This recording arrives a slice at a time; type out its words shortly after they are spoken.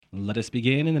Let us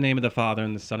begin in the name of the Father,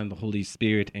 and the Son, and the Holy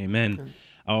Spirit. Amen.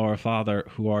 Our Father,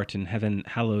 who art in heaven,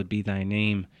 hallowed be thy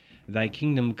name. Thy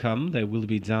kingdom come, thy will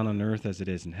be done on earth as it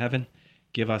is in heaven.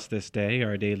 Give us this day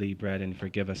our daily bread, and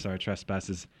forgive us our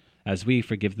trespasses, as we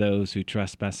forgive those who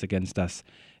trespass against us.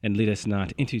 And lead us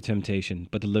not into temptation,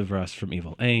 but deliver us from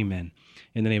evil. Amen.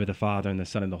 In the name of the Father, and the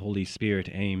Son, and the Holy Spirit.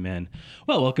 Amen.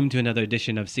 Well, welcome to another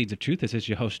edition of Seeds of Truth. This is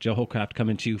your host, Joe Hollcraft,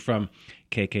 coming to you from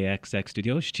KKXX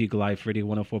Studios, Chico Live Radio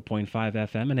 104.5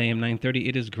 FM and AM 930.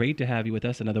 It is great to have you with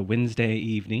us another Wednesday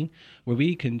evening, where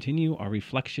we continue our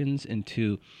reflections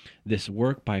into this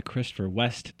work by Christopher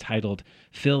West titled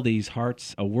Fill These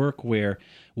Hearts, a work where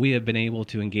we have been able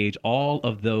to engage all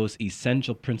of those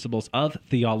essential principles of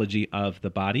theology of the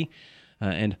body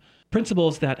and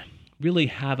principles that really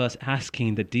have us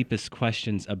asking the deepest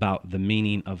questions about the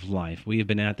meaning of life. We have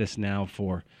been at this now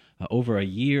for over a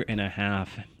year and a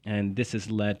half, and this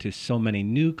has led to so many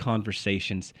new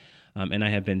conversations, and I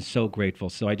have been so grateful.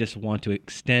 So I just want to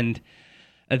extend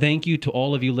a thank you to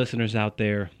all of you listeners out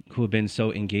there who have been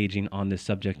so engaging on this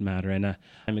subject matter. And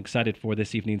I'm excited for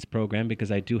this evening's program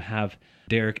because I do have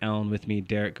Derek Allen with me.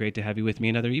 Derek, great to have you with me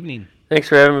another evening. Thanks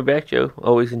for having me back, Joe.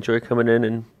 Always enjoy coming in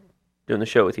and doing the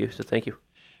show with you, so thank you.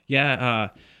 Yeah,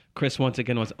 Chris once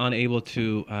again was unable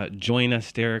to join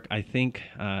us, Derek. I think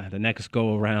the next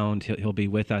go around he'll be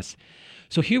with us.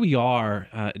 So here we are,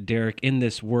 Derek, in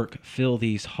this work, Fill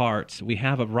These Hearts. We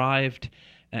have arrived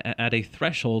at a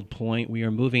threshold point. We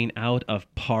are moving out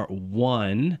of part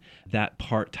one, that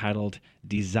part titled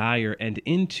Desire, and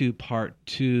into part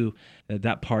two,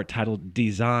 that part titled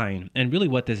Design. And really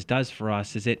what this does for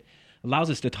us is it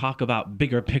allows us to talk about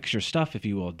bigger picture stuff, if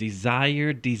you will.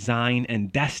 Desire, design,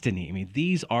 and destiny. I mean,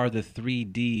 these are the three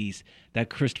Ds that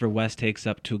Christopher West takes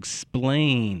up to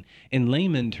explain, in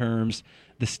layman terms,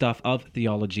 the stuff of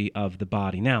theology of the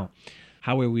body. Now,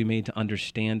 how are we made to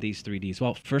understand these three Ds?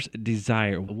 Well, first,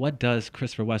 desire. What does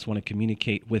Christopher West want to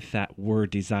communicate with that word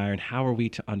desire, and how are we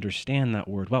to understand that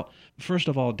word? Well, first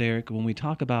of all, Derek, when we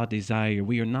talk about desire,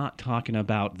 we are not talking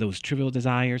about those trivial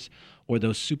desires or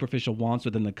those superficial wants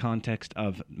within the context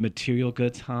of material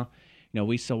goods, huh? You know,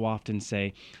 we so often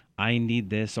say, I need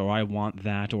this, or I want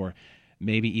that, or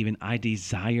maybe even I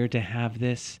desire to have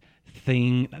this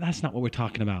thing. That's not what we're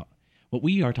talking about. What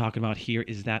we are talking about here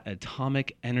is that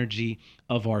atomic energy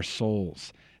of our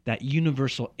souls, that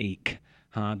universal ache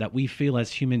that we feel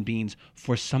as human beings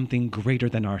for something greater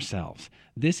than ourselves.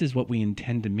 This is what we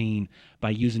intend to mean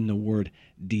by using the word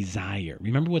desire.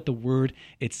 Remember what the word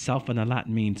itself in the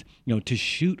Latin means, to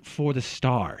shoot for the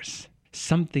stars.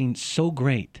 Something so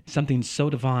great, something so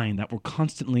divine that we're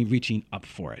constantly reaching up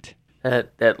for it.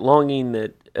 That longing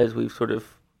that, as we've sort of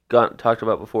talked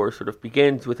about before, sort of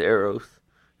begins with eros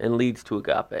and leads to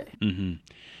agape. Mm-hmm.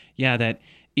 Yeah, that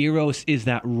eros is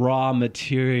that raw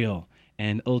material,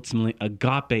 and ultimately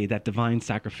agape, that divine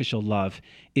sacrificial love,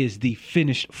 is the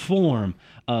finished form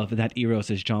of that eros,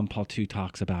 as John Paul II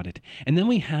talks about it. And then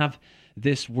we have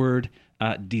this word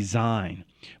design,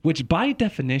 which by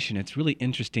definition, it's really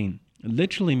interesting,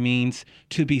 literally means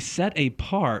to be set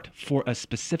apart for a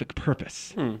specific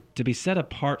purpose. To be set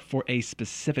apart for a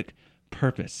specific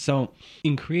purpose. So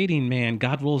in creating man,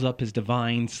 God rolls up his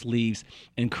divine sleeves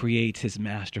and creates his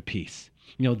masterpiece.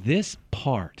 This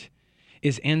part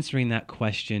is answering that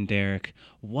question, Derek.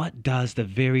 What does the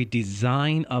very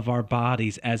design of our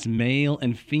bodies as male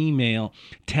and female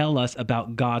tell us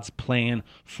about God's plan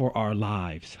for our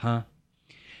lives, huh?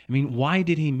 I mean, why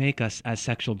did he make us as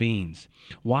sexual beings?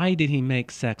 Why did he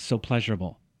make sex so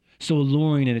pleasurable, so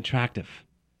alluring and attractive?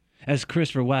 As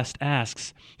Christopher West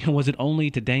asks, was it only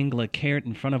to dangle a carrot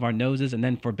in front of our noses and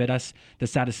then forbid us the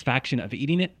satisfaction of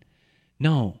eating it?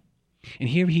 No. And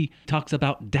here he talks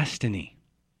about destiny,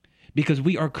 because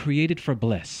we are created for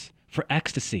bliss, for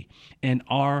ecstasy, and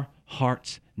our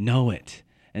hearts know it.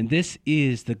 And this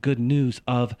is the good news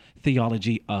of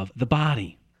theology of the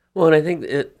body. Well, and I think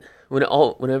that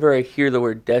whenever I hear the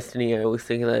word destiny, I always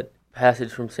think of that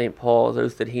passage from St. Paul,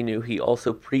 those that he knew, he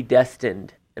also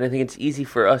predestined. And I think it's easy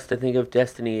for us to think of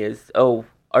destiny as,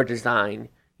 our design.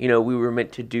 We were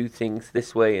meant to do things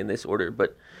this way in this order.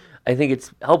 But I think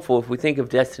it's helpful if we think of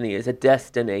destiny as a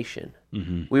destination.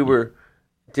 Mm-hmm. We were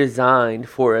designed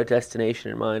for a destination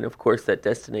in mind. Of course, that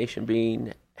destination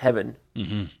being heaven.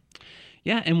 Mm-hmm.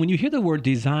 Yeah, and when you hear the word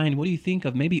design, what do you think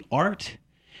of? Maybe art?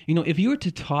 If you were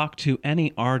to talk to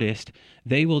any artist,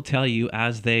 they will tell you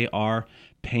as they are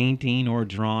painting or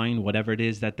drawing, whatever it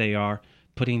is that they are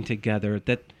putting together,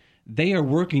 that they are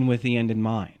working with the end in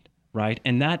mind, right?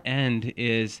 And that end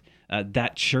is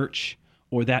that church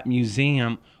or that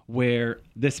museum where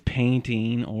this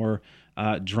painting or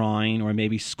drawing or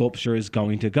maybe sculpture is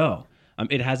going to go.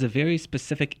 It has a very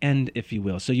specific end, if you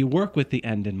will. So you work with the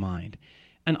end in mind.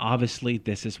 And obviously,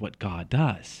 this is what God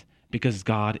does, because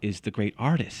God is the great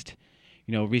artist.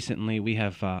 Recently we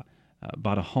have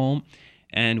bought a home,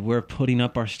 and we're putting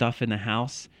up our stuff in the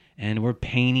house, and we're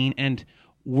painting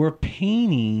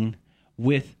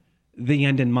with the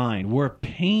end in mind.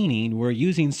 We're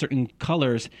using certain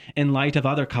colors in light of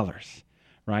other colors,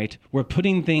 right? We're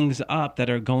putting things up that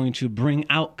are going to bring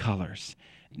out colors.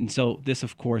 And so this,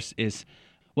 of course, is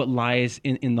what lies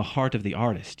in the heart of the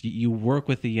artist. You work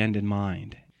with the end in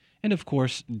mind. And of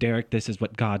course, Derek, this is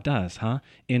what God does,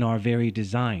 in our very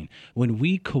design. When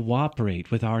we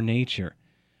cooperate with our nature,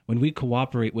 when we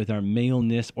cooperate with our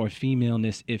maleness or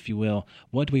femaleness, if you will,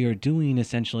 what we are doing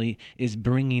essentially is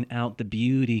bringing out the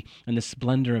beauty and the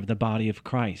splendor of the body of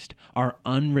Christ, our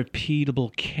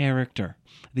unrepeatable character,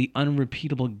 the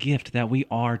unrepeatable gift that we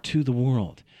are to the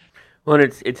world. Well,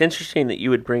 it's interesting that you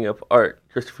would bring up art.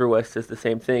 Christopher West says the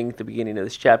same thing at the beginning of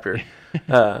this chapter.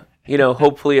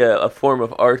 Hopefully a form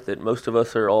of art that most of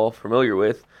us are all familiar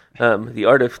with, the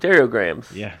art of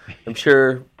stereograms. Yeah. I'm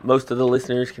sure most of the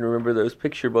listeners can remember those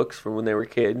picture books from when they were a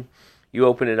kid. You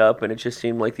open it up, and it just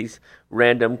seemed like these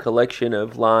random collection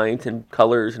of lines and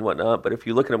colors and whatnot. But if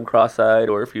you look at them cross-eyed,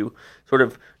 or if you sort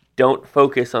of don't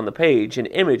focus on the page, an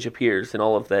image appears in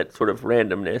all of that sort of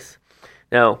randomness.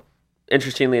 Now,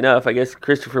 interestingly enough, I guess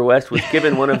Christopher West was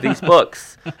given one of these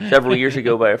books several years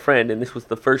ago by a friend, and this was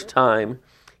the first time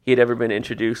he had ever been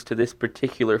introduced to this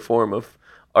particular form of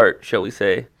art, shall we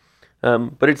say.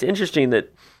 But it's interesting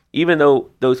that even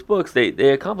though those books, they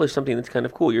accomplish something that's kind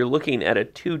of cool. You're looking at a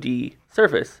 2D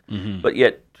surface, but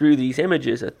yet through these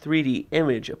images, a 3D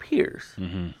image appears.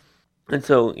 And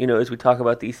so, as we talk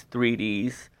about these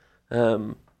 3Ds,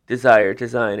 desire,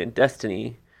 design, and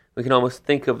destiny, we can almost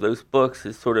think of those books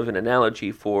as sort of an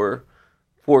analogy for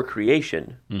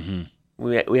creation.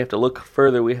 We have to look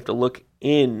further. We have to look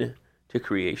in to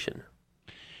creation.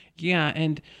 Yeah,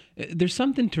 and there's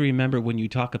something to remember when you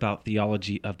talk about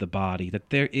theology of the body,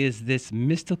 that there is this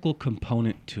mystical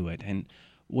component to it. And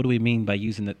what do we mean by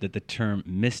using the term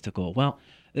mystical? Well,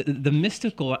 the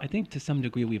mystical, I think to some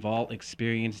degree we've all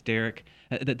experienced, Derek,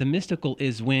 that the mystical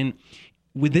is when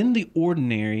within the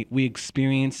ordinary, we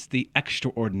experience the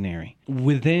extraordinary.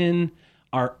 Within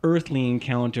our earthly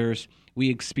encounters, we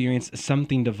experience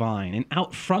something divine. And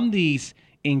out from these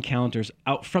encounters,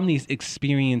 out from these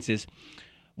experiences,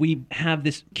 we have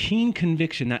this keen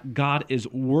conviction that God is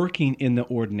working in the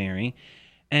ordinary.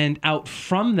 And out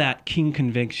from that keen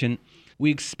conviction, we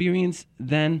experience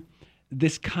then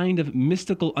this kind of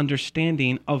mystical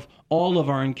understanding of all of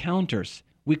our encounters.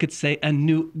 We could say a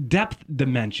new depth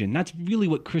dimension. That's really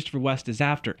what Christopher West is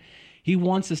after. He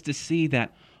wants us to see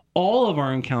that all of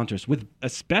our encounters with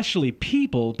especially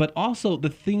people, but also the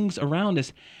things around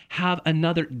us, have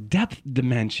another depth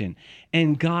dimension.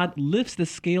 And God lifts the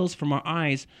scales from our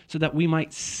eyes so that we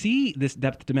might see this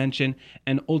depth dimension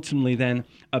and ultimately then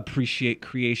appreciate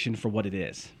creation for what it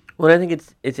is. Well, I think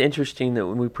it's interesting that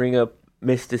when we bring up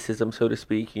mysticism, so to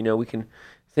speak, we can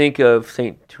think of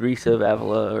St. Teresa of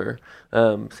Avila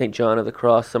or St. John of the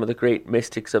Cross, some of the great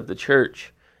mystics of the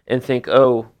church, and think,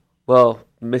 oh, well,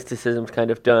 mysticism's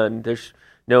kind of done. There's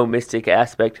no mystic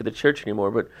aspect to the church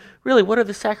anymore. But really, what are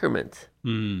the sacraments?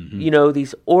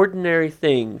 These ordinary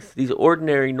things, these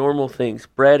ordinary normal things,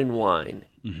 bread and wine,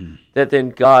 that then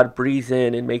God breathes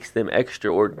in and makes them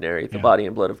extraordinary, the body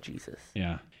and blood of Jesus.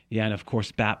 Yeah, and of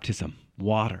course, baptism,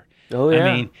 water. Oh, yeah.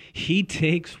 I mean, he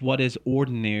takes what is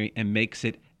ordinary and makes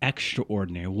it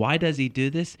extraordinary. Why does he do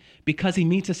this? Because he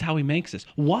meets us how he makes us.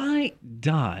 Why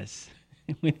does,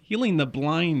 when healing the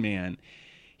blind man,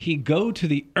 he go to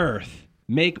the earth,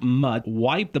 make mud,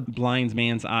 wipe the blind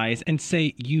man's eyes, and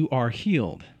say, "You are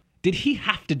healed"? Did he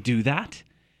have to do that?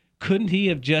 Couldn't he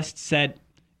have just said,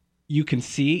 "You can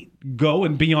see, go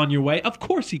and be on your way"? Of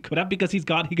course he could have, because he's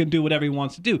God, he can do whatever he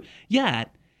wants to do. Yet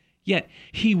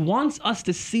he wants us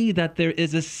to see that there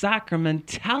is a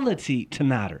sacramentality to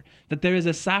matter, that there is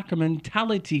a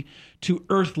sacramentality to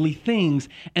earthly things,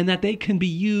 and that they can be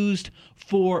used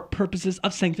for purposes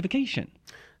of sanctification.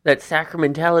 That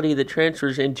sacramentality that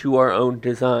transfers into our own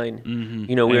design.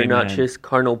 We are not just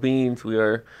carnal beings, we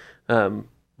are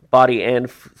body and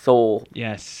soul.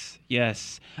 Yes.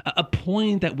 A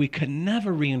point that we could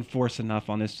never reinforce enough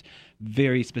on this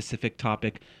very specific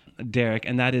topic, Derek,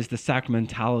 and that is the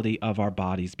sacramentality of our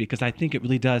bodies, because I think it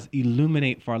really does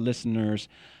illuminate for our listeners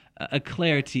a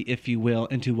clarity, if you will,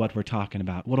 into what we're talking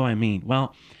about. What do I mean?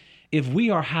 Well, if we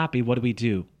are happy, what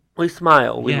do? We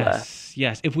smile, we laugh.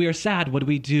 Yes. If we are sad, what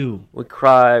do? We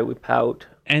cry, we pout.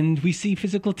 And we see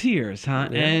physical tears, Yeah.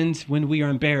 And when we are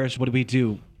embarrassed, what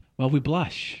do? well, we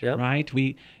blush, Yep. right?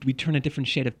 We turn a different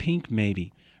shade of pink,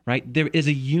 maybe, right? There is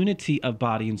a unity of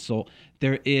body and soul.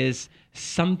 There is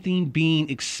something being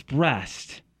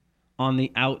expressed on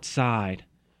the outside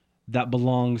that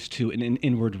belongs to an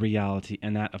inward reality.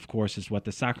 And that, of course, is what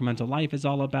the sacramental life is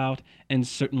all about, and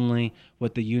certainly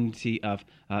what the unity of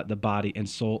the body and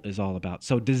soul is all about.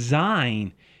 So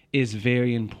design is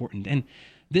very important. And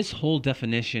this whole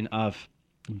definition of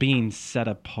being set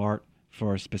apart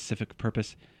for a specific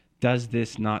purpose, does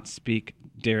this not speak,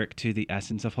 Derek, to the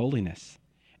essence of holiness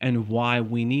and why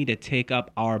we need to take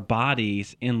up our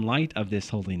bodies in light of this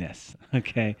holiness?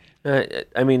 Okay.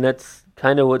 I mean, that's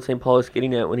kind of what St. Paul is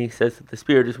getting at when he says that the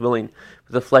spirit is willing,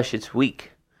 but the flesh is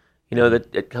weak. You know,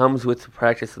 that it comes with the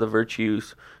practice of the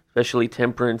virtues, especially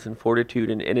temperance and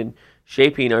fortitude, and in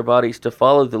shaping our bodies to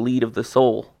follow the lead of the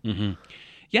soul. Mm-hmm.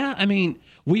 Yeah, I mean,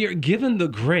 we are given the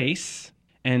grace,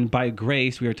 and by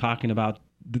grace we are talking about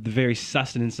the very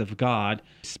sustenance of God,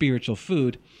 spiritual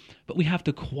food, but we have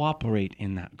to cooperate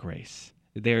in that grace.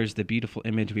 There's the beautiful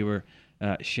image we were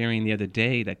sharing the other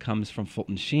day that comes from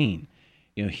Fulton Sheen.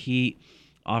 You know, he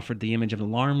offered the image of an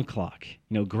alarm clock.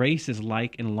 You know, grace is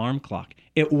like an alarm clock.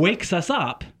 It wakes us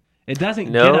up. It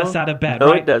doesn't get us out of bed,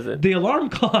 no, right? It doesn't. The alarm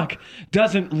clock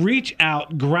doesn't reach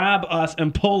out, grab us,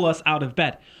 and pull us out of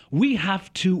bed. We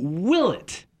have to will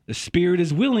it. The spirit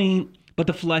is willing, but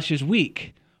the flesh is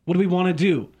weak. What do we want to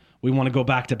do? We want to go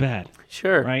back to bed.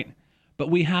 Sure. Right? But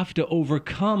we have to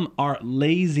overcome our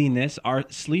laziness, our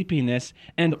sleepiness,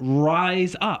 and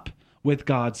rise up with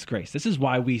God's grace. This is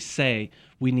why we say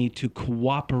we need to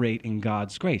cooperate in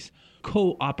God's grace.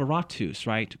 Co-operatus,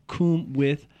 right? Cum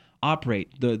with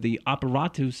operate. The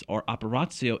operatus or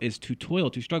operatio is to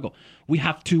toil, to struggle. We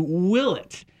have to will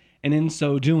it, and in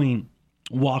so doing,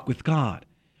 walk with God.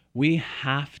 We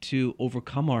have to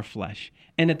overcome our flesh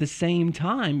and at the same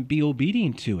time be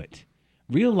obedient to it.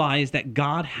 Realize that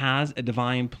God has a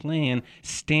divine plan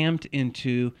stamped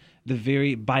into the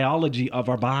very biology of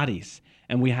our bodies,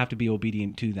 and we have to be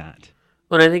obedient to that.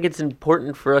 Well, I think it's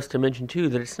important for us to mention, too,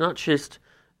 that it's not just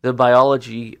the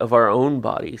biology of our own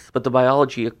bodies, but the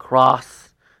biology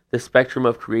across the spectrum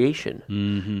of creation.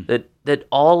 Mm-hmm. That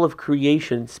all of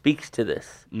creation speaks to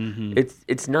this. Mm-hmm.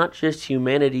 It's not just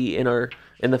humanity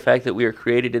in the fact that we are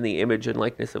created in the image and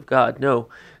likeness of God. No,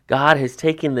 God has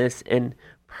taken this and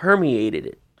permeated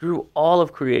it through all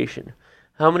of creation.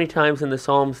 How many times in the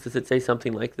Psalms does it say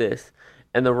something like this?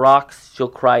 And the rocks shall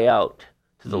cry out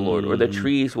to the Lord, or the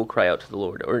trees will cry out to the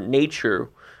Lord, or nature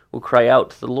will cry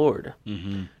out to the Lord.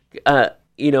 Mm-hmm.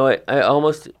 I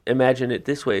almost imagine it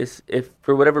this way: is if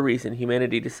for whatever reason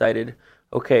humanity decided,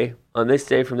 okay, on this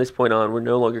day from this point on, we're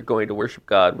no longer going to worship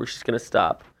God, we're just going to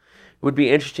stop. It would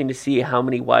be interesting to see how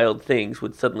many wild things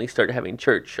would suddenly start having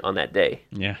church on that day.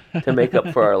 Yeah. To make up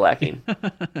for our lacking.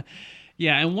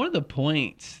 Yeah, and one of the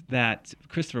points that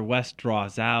Christopher West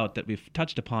draws out that we've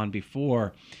touched upon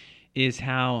before is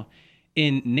how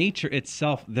in nature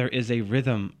itself there is a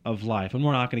rhythm of life. And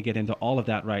we're not going to get into all of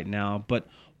that right now, but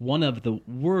one of the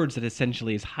words that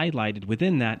essentially is highlighted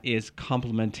within that is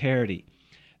complementarity.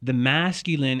 The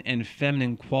masculine and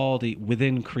feminine quality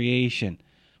within creation.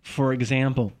 For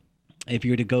example, if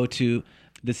you were to go to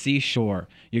the seashore,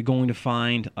 you're going to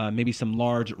find maybe some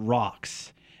large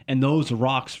rocks. And those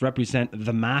rocks represent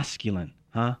the masculine,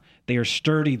 huh? They are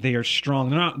sturdy, they are strong,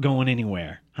 they're not going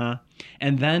anywhere, huh?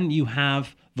 And then you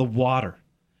have the water,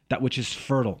 that which is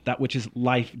fertile, that which is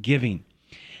life-giving.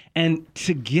 And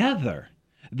together,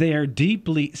 they are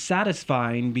deeply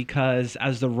satisfying because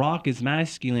as the rock is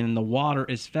masculine and the water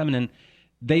is feminine,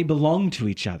 they belong to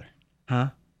each other, huh?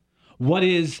 What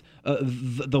is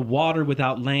the water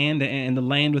without land and the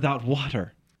land without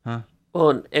water? Huh?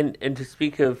 Well, and to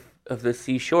speak of the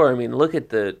seashore, I mean, look at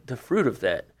the fruit of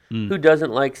that. Who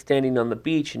doesn't like standing on the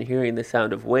beach and hearing the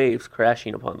sound of waves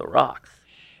crashing upon the rocks?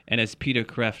 And as Peter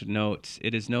Kreft notes,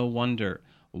 it is no wonder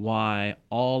why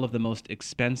all of the most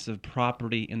expensive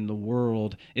property in the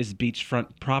world is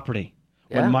beachfront property.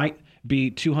 Yeah. What might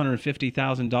be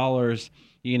 $250,000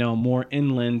 more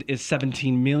inland is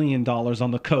 $17 million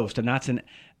on the coast. And that's an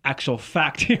actual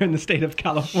fact here in the state of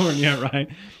California, right?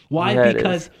 Why? Yeah,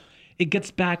 because it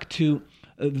gets back to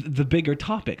the bigger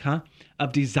topic,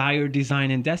 of desire, design,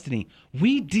 and destiny.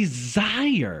 We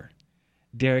desire,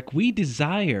 Derek,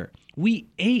 we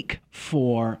ache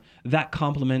for that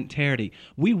complementarity.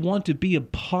 We want to be a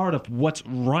part of what's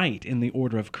right in the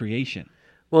order of creation.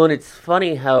 Well, and it's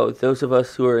funny how those of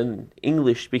us who are in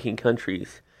English-speaking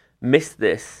countries miss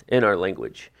this in our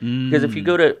language. Because if you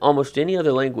go to almost any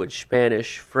other language,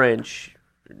 Spanish, French,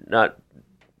 there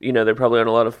probably aren't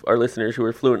a lot of our listeners who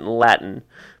are fluent in Latin,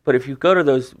 but if you go to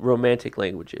those romantic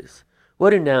languages, what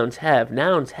do nouns have?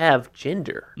 Nouns have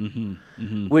gender,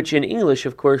 which in English,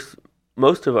 of course,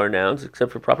 most of our nouns,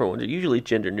 except for proper ones, are usually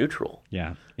gender neutral.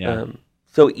 Yeah.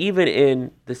 So even in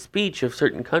the speech of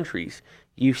certain countries,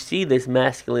 you see this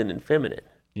masculine and feminine.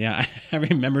 Yeah, I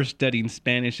remember studying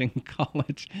Spanish in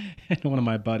college, and one of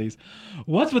my buddies,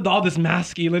 what's with all this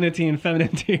masculinity and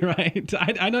femininity, right?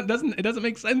 I don't, it doesn't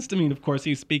make sense to me. And of course,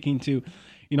 he's speaking to,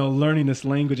 learning this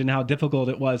language and how difficult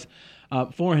it was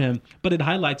for him. But it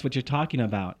highlights what you're talking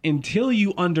about. Until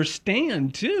you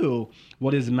understand, too,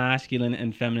 what is masculine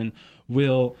and feminine,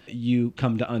 will you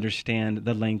come to understand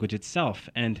the language itself.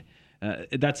 And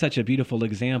that's such a beautiful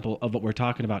example of what we're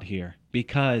talking about here,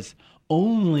 because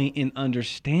only in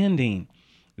understanding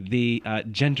the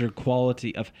gender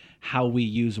quality of how we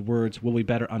use words will we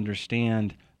better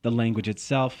understand the language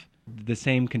itself. The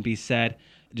same can be said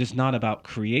just not about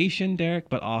creation, Derek,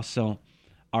 but also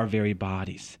our very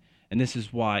bodies. And this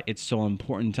is why it's so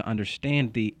important to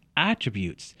understand the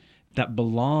attributes that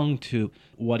belong to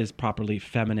what is properly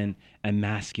feminine and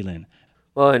masculine.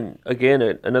 Well, and again,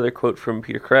 another quote from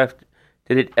Peter Kraft.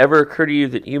 Did it ever occur to you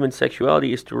that human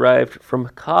sexuality is derived from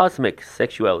cosmic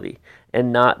sexuality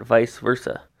and not vice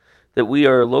versa? That we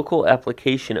are a local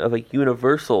application of a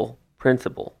universal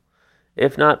principle?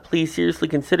 If not, please seriously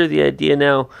consider the idea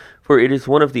now, for it is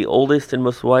one of the oldest and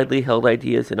most widely held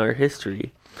ideas in our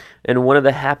history, and one of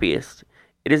the happiest.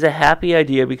 It is a happy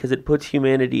idea because it puts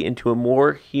humanity into a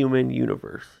more human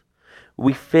universe.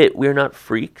 We fit, we are not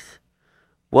freaks.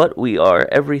 What we are,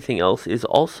 everything else is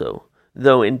also,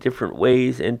 though in different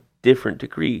ways and different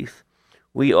degrees.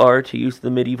 We are, to use the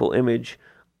medieval image,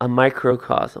 a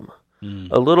microcosm.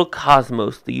 A little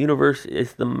cosmos. The universe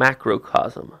is the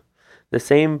macrocosm. The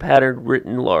same pattern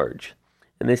written large.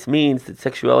 And this means that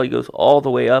sexuality goes all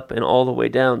the way up and all the way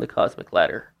down the cosmic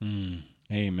ladder.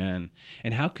 Amen.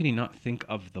 And how can you not think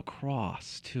of the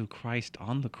cross, too, Christ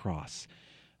on the cross?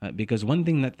 Because one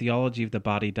thing that theology of the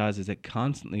body does is it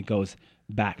constantly goes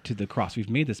back to the cross. We've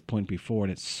made this point before,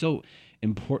 and it's so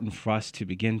important for us to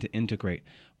begin to integrate.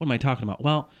 What am I talking about?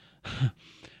 Well,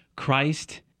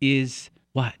 Christ is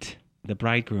what? The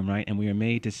bridegroom, right? And we are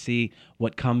made to see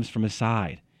what comes from his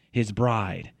side, his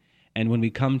bride. And when we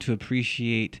come to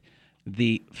appreciate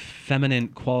the feminine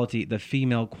quality, the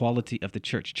female quality of the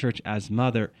church as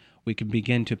mother, we can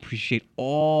begin to appreciate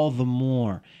all the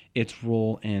more its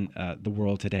role in the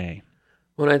world today.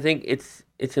 Well, I think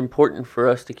it's important for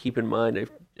us to keep in mind,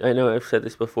 I know I've said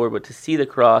this before, but to see the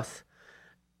cross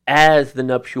as the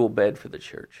nuptial bed for the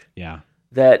church. Yeah.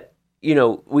 That,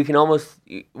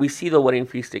 we see the wedding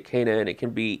feast at Cana, and it can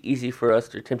be easy for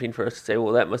us or tempting for us to say,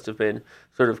 well, that must have been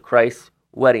sort of Christ's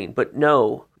wedding. But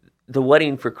no, the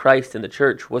wedding for Christ in the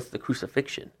church was the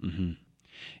crucifixion. Mm-hmm.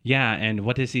 Yeah, and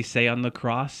what does he say on the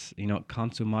cross?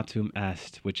 Consummatum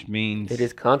est, which means... It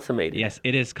is consummated. Yes,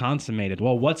 it is consummated.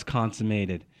 Well, what's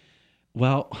consummated?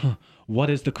 Well,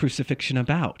 what is the crucifixion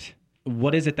about?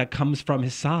 What is it that comes from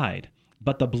his side?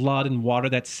 But the blood and water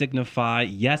that signify,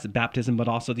 yes, baptism, but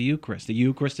also the Eucharist. The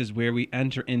Eucharist is where we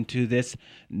enter into this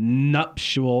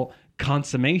nuptial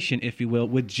consummation, if you will,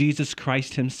 with Jesus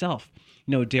Christ himself.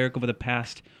 Derek, over the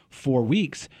past 4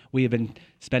 weeks, we have been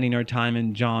spending our time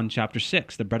in John chapter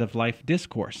 6, the Bread of Life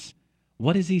discourse.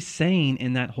 What is he saying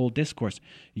in that whole discourse?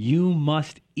 You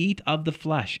must eat of the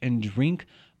flesh and drink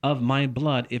of my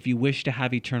blood if you wish to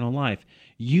have eternal life.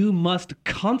 You must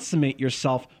consummate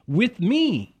yourself with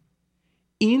me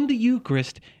in the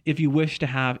Eucharist if you wish to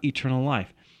have eternal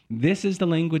life. This is the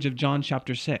language of John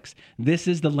chapter 6. This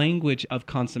is the language of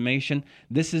consummation.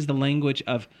 This is the language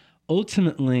of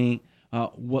ultimately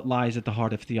what lies at the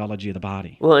heart of theology of the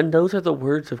body. Well, and those are the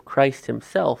words of Christ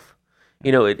himself.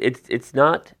 It's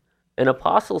not an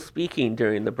apostle speaking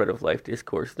during the Bread of Life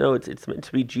discourse. No, it's meant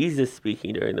to be Jesus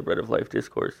speaking during the Bread of Life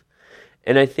discourse.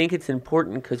 And I think it's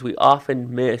important because we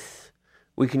often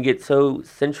we can get so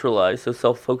centralized, so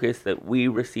self-focused that we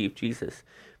receive Jesus.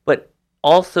 But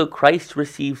also Christ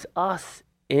receives us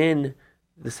in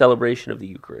the celebration of the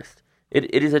Eucharist.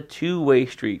 It is a two-way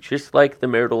street, just like the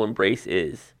marital embrace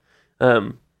is.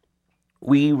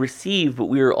 We receive, but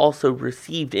we are also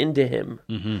received into him.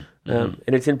 And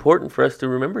it's important for us to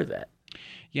remember that.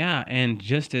 Yeah, and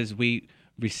just as we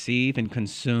receive and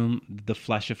consume the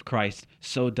flesh of Christ,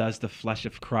 so does the flesh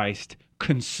of Christ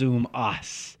consume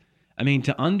us. I mean,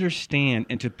 to understand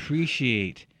and to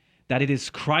appreciate that it is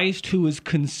Christ who is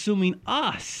consuming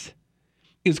us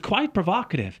is quite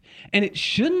provocative. And it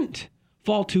shouldn't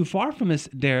fall too far from us,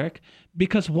 Derek,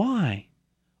 because why?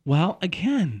 Well,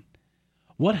 again,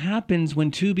 what happens when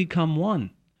two become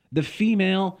one? The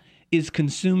female is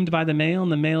consumed by the male,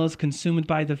 and the male is consumed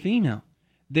by the female.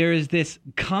 there is this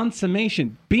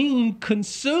consummation, being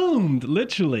consumed,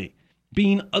 literally,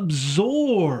 being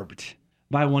absorbed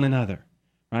by one another,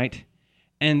 right?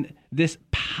 And this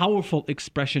powerful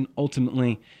expression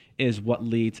ultimately is what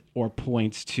leads or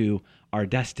points to our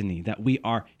destiny, that we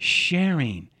are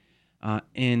sharing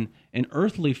in an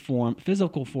earthly form,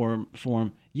 physical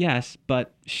form, yes,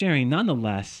 but sharing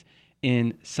nonetheless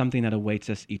in something that awaits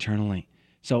us eternally.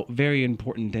 So very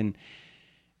important. And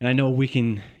I know we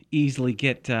can easily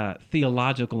get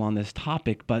theological on this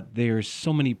topic, but there's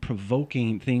so many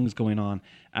provoking things going on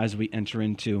as we enter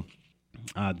into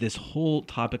this whole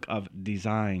topic of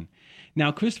design.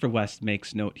 Now, Christopher West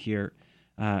makes note here,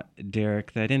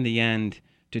 Derek, that in the end,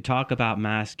 to talk about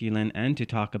masculine and to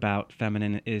talk about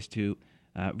feminine is to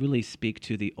really speak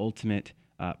to the ultimate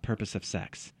purpose of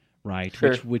sex, right?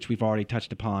 Sure. Which we've already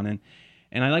touched upon.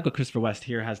 And I like what Christopher West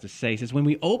here has to say. He says, when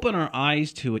we open our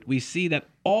eyes to it, we see that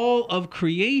all of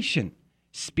creation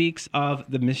speaks of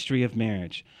the mystery of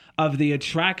marriage, of the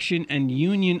attraction and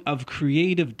union of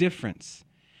creative difference.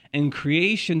 And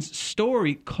creation's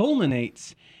story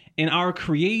culminates in our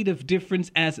creative difference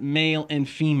as male and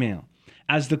female.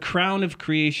 As the crown of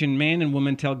creation, man and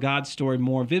woman tell God's story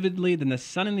more vividly than the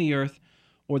sun and the earth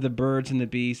or the birds and the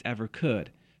bees ever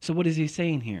could. So what is he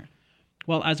saying here?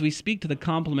 Well, as we speak to the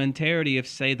complementarity of,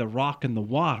 say, the rock and the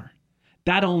water,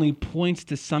 that only points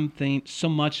to something so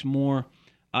much more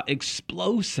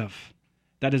explosive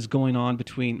that is going on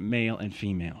between male and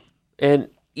female. And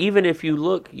even if you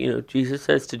look, Jesus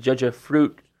says to judge a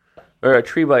fruit or a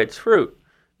tree by its fruit.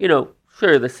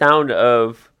 Sure, the sound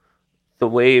of the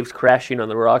waves crashing on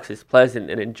the rocks is pleasant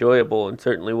and enjoyable and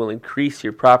certainly will increase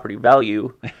your property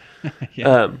value.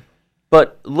 Yeah.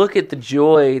 But look at the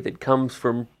joy that comes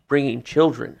from bringing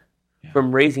children,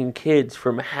 from raising kids,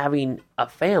 from having a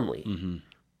family.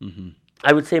 Mm-hmm. Mm-hmm.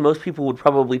 I would say most people would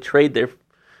probably trade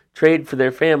for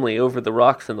their family over the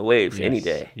rocks and the waves any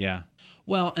day. Yeah.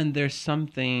 Well, and there's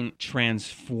something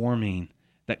transforming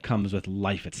that comes with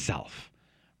life itself,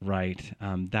 right?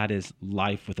 That is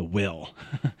life with a will.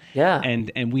 Yeah.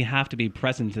 And we have to be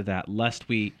present to that, lest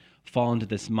we fall into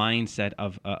this mindset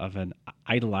of an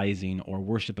idolizing or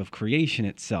worship of creation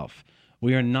itself.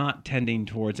 We are not tending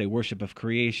towards a worship of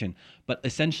creation, but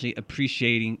essentially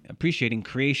appreciating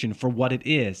creation for what it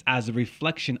is, as a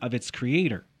reflection of its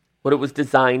creator. What it was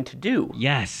designed to do.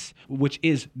 Yes, which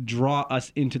is draw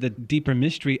us into the deeper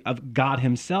mystery of God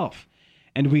himself.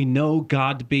 And we know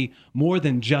God to be more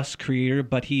than just creator,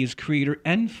 but he is creator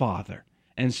and father.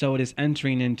 And so it is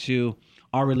entering into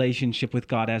our relationship with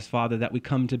God as Father that we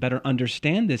come to better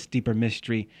understand this deeper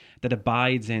mystery that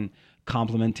abides in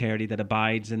complementarity, that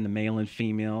abides in the male and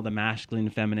female, the masculine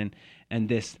and feminine, and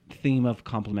this theme of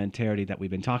complementarity that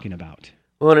we've been talking about.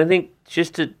 Well, and I think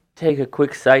just to take a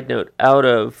quick side note out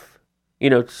of,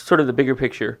 sort of the bigger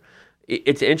picture,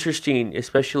 it's interesting,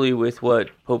 especially with what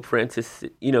Pope Francis,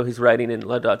 he's writing in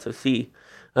Laudato Si,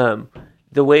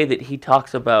 the way that he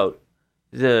talks about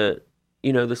the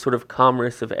sort of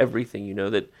commerce of everything,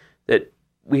 that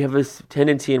we have this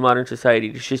tendency in modern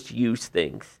society to just use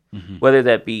things, mm-hmm. whether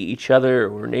that be each other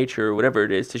or nature or whatever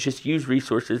it is, to just use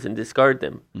resources and discard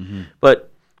them. Mm-hmm.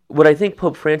 But what I think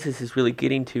Pope Francis is really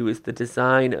getting to is the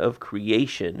design of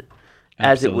creation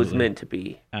as it was meant to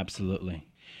be. Absolutely.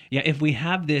 Yeah, if we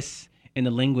have this, in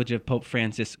the language of Pope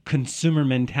Francis, consumer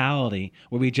mentality,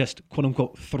 where we just, quote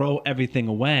unquote, throw everything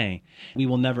away, we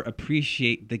will never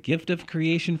appreciate the gift of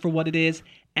creation for what it is.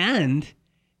 And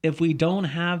if we don't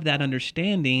have that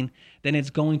understanding, then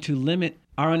it's going to limit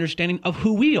our understanding of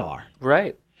who we are.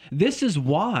 Right. This is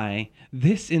why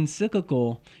this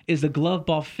encyclical is a glove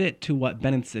ball fit to what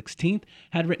Benedict XVI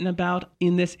had written about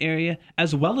in this area,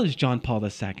 as well as John Paul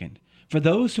II. For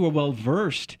those who are well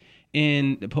versed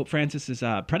in Pope Francis's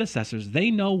predecessors, they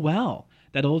know well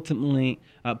that ultimately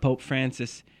Pope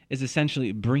Francis is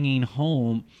essentially bringing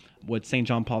home what St.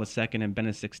 John Paul II and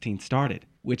Benedict XVI started,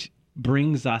 which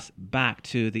brings us back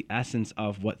to the essence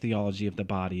of what theology of the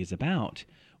body is about,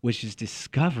 which is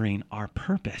discovering our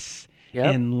purpose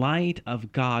in light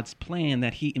of God's plan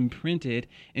that he imprinted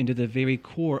into the very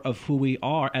core of who we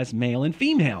are as male and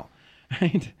female,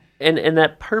 right? And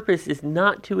that purpose is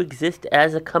not to exist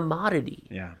as a commodity.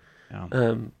 Yeah.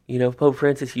 Pope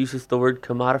Francis uses the word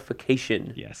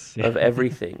commodification of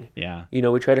everything. Yeah.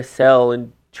 We try to sell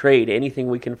and trade anything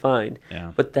we can find.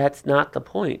 Yeah. But that's not the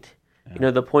point.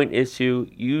 Yeah. The point is to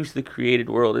use the created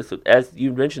world as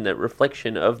you mentioned, that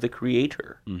reflection of the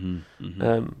Creator. Mm-hmm.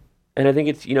 Mm-hmm. And I think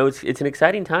it's it's an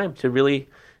exciting time to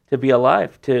be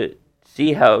alive, to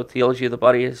see how theology of the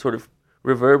body has sort of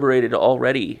reverberated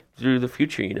already through the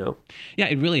future, Yeah,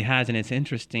 it really has, and it's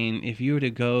interesting. If you were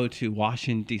to go to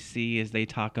Washington, D.C., as they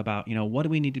talk about, what do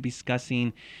we need to be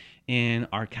discussing in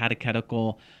our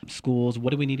catechetical schools? What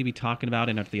do we need to be talking about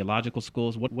in our theological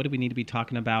schools? What do we need to be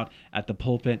talking about at the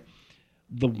pulpit?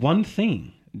 The one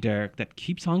thing, Derek, that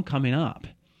keeps on coming up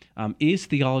is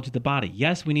theology of the body.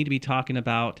 Yes, we need to be talking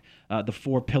about the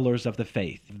four pillars of the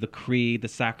faith, the creed, the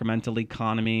sacramental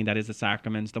economy, that is the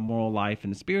sacraments, the moral life,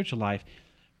 and the spiritual life.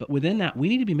 But within that, we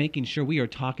need to be making sure we are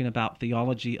talking about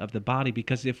theology of the body,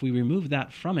 because if we remove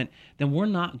that from it, then we're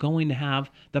not going to have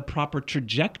the proper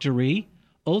trajectory,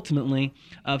 ultimately,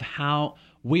 of how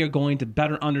we are going to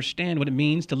better understand what it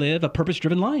means to live a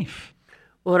purpose-driven life.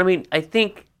 Well, I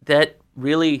think that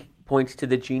really points to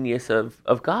the genius of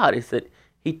God, is that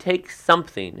he takes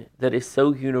something that is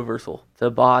so universal, the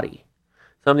body,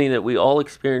 something that we all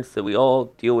experience, that we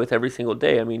all deal with every single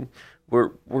day.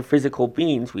 We're physical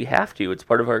beings. We have to. It's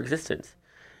part of our existence.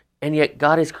 And yet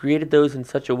God has created those in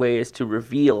such a way as to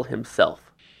reveal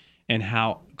himself. And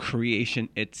how creation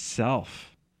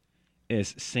itself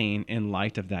is seen in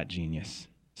light of that genius.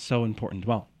 So important.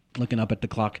 Well, looking up at the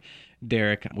clock,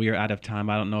 Derek, we are out of time.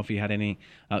 I don't know if you had any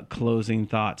closing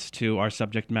thoughts to our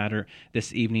subject matter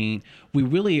this evening. We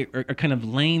really are kind of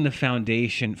laying the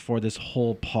foundation for this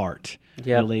whole part.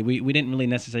 Yeah. Really, we didn't really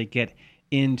necessarily get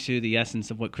into the essence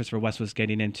of what Christopher West was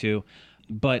getting into,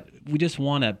 but we just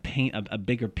want to paint a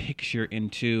bigger picture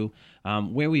into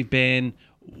where we've been,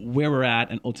 where we're at,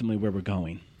 and ultimately where we're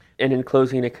going. And in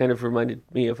closing, it kind of reminded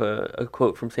me of a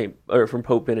quote from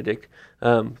Pope Benedict.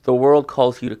 The world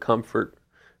calls you to comfort,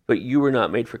 but you were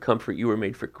not made for comfort. You were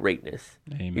made for greatness.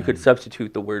 Amen. You could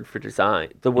substitute the word for design,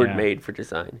 the word made for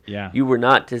design. Yeah. You were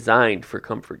not designed for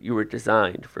comfort. You were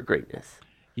designed for greatness.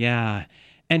 Yeah.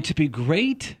 And to be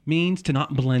great means to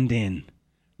not blend in,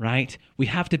 right? We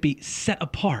have to be set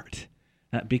apart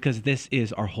because this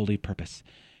is our holy purpose.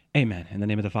 Amen. In the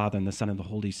name of the Father, and the Son, and the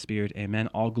Holy Spirit. Amen.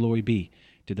 All glory be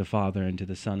to the Father, and to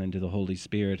the Son, and to the Holy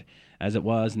Spirit, as it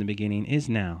was in the beginning, is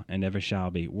now, and ever shall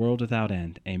be, world without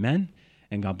end. Amen.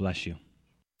 And God bless you.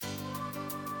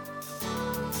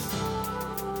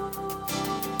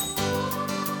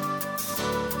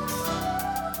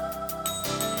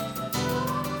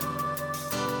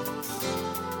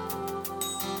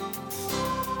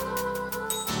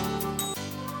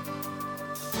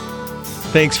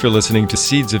 Thanks for listening to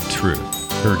Seeds of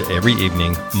Truth, heard every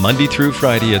evening, Monday through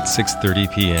Friday at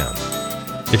 6:30 p.m.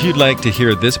 If you'd like to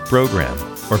hear this program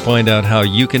or find out how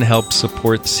you can help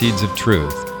support Seeds of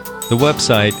Truth, the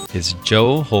website is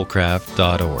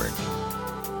joehollcraft.org.